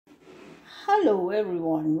Hello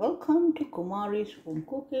everyone, welcome to Kumari's Home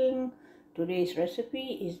Cooking. Today's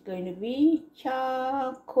recipe is going to be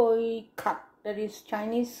Char Koay cut, that is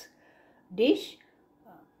Chinese dish.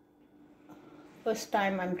 First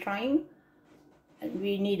time I'm trying, and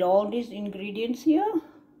we need all these ingredients here.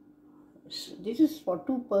 So this is for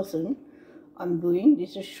 2 person. I'm doing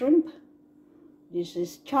this is shrimp, this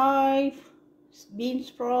is chive, bean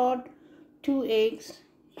sprout, 2 eggs,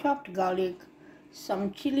 chopped garlic,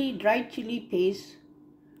 some chili, dried chili paste,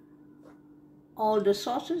 all the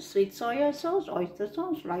sauces, sweet soya sauce, oyster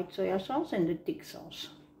sauce, light soya sauce, and the thick sauce.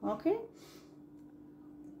 Okay.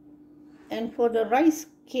 And for the rice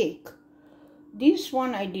cake, this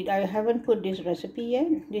one I haven't put this recipe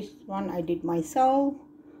yet. This one I did myself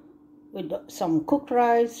with some cooked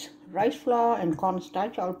rice flour, and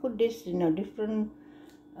cornstarch. I'll put this in a different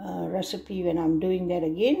recipe when I'm doing that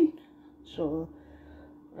again. So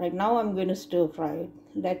right now I'm going to stir fry it.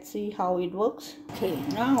 Let's see how it works. Okay,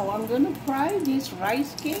 now I'm going to fry this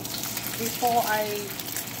rice cake before I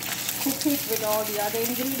cook it with all the other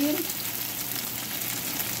ingredients.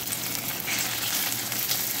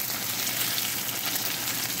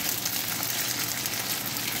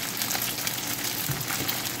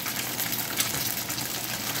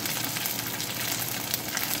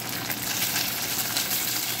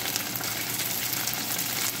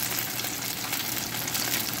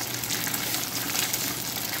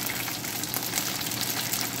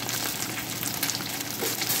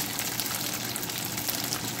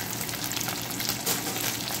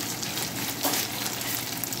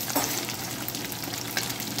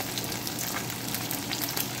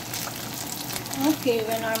 Okay,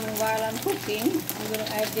 while I'm cooking, I'm going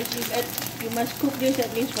to add this. You must cook this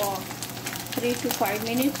at least for 3 to 5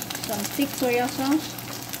 minutes. Some thick soya sauce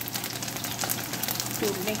to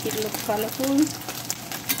make it look colorful,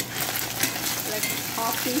 like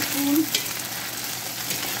half teaspoon.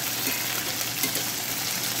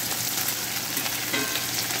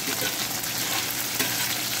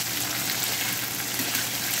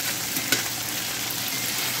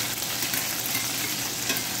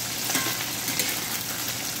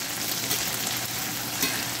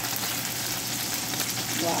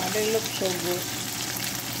 Wow, they look so good.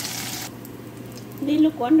 They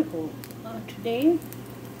look wonderful today.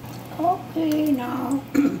 Okay, now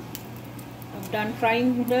I've done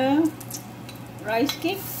frying the rice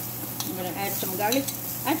cake. I'm going to add some garlic.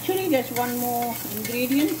 Actually, there's one more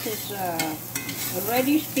ingredient. It's a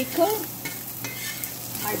radish pickle.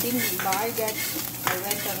 I didn't buy that. I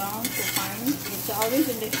went around to find. It's always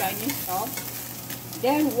in the Chinese shop.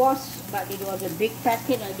 There was, but it was a big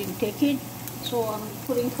packet. I didn't take it. So I'm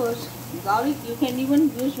putting first garlic. You can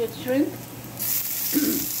even use with shrimp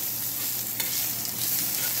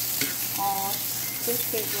or fish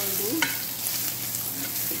cake will do.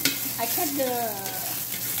 I cut the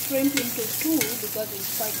shrimp into 2 because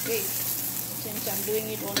it's quite big. Since I'm doing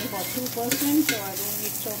it only for 2 person, so I don't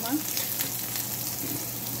need so much.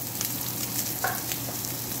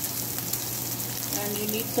 And you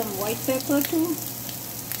need some white pepper too.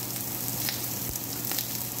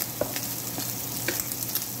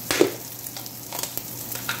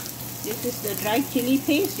 This is the dried chili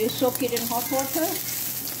paste. You soak it in hot water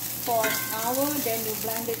for an hour, then you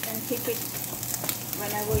blend it and keep it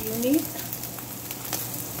whenever you need.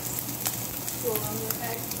 So I'm going to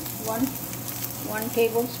add one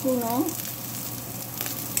tablespoon of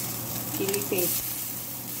chili paste.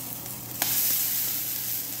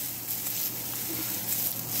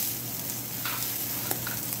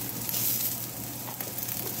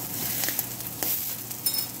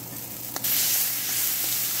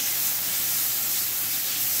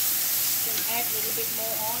 Add a little bit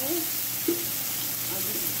more oil.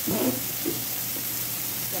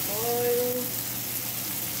 The oil.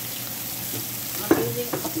 I'm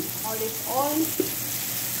using olive oil.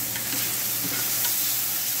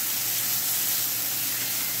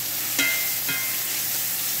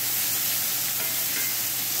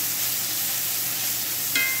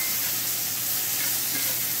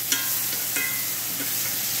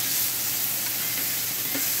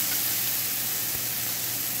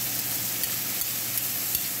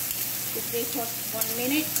 Cook this for 1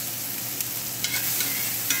 minute.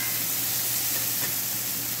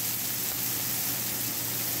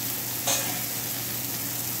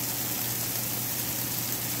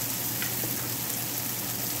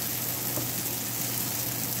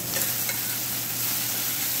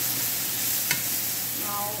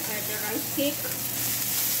 Now add the rice cake.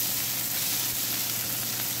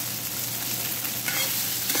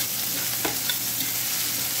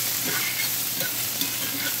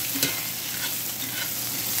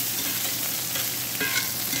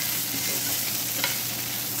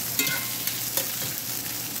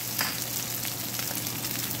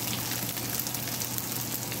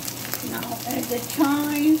 the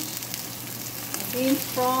chives, bean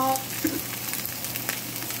sprout.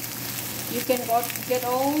 You can get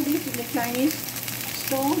all these in the Chinese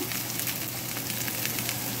store.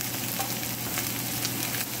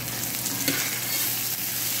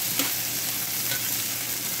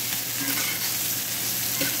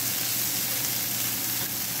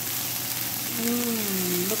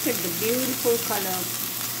 Look at the beautiful color.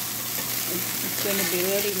 It's going to be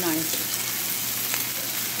really nice.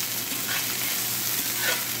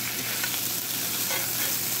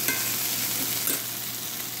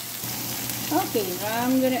 Okay, now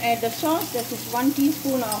I'm going to add the sauce. This is 1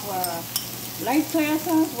 teaspoon of light soya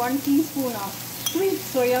sauce, 1 teaspoon of sweet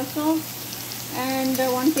soya sauce, and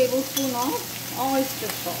 1 tablespoon of oyster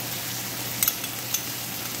sauce.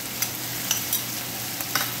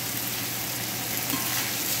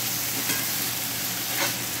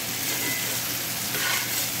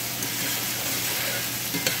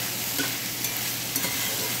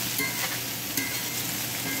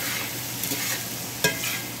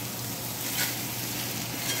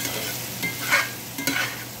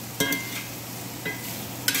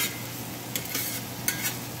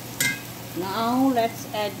 Now let's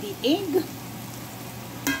add the egg.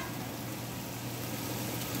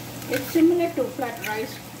 It's similar to flat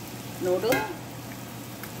rice noodle.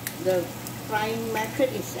 The frying method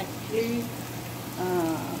is actually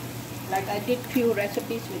like I did few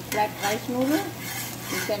recipes with flat rice noodle.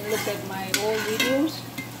 You can look at my old videos.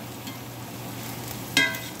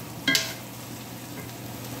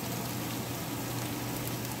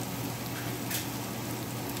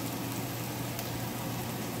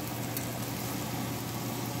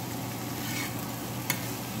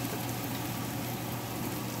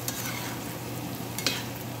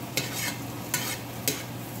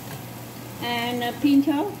 And a pinch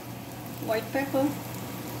of white pepper.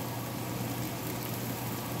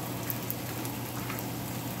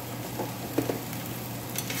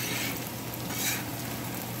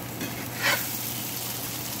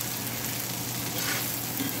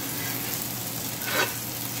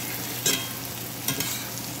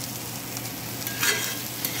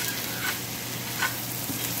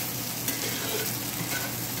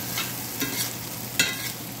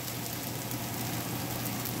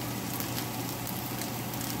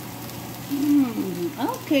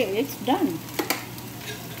 Okay, it's done.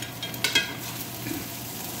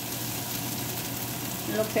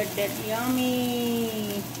 Look at that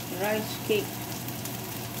yummy rice cake,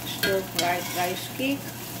 stir-fried rice cake.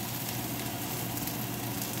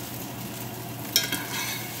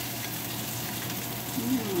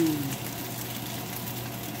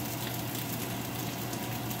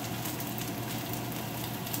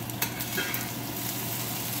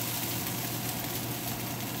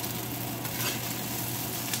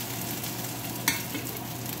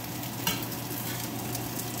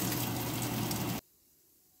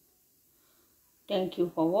 Thank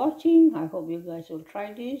you for watching. I hope you guys will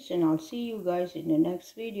try this, and I'll see you guys in the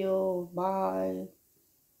next video. Bye.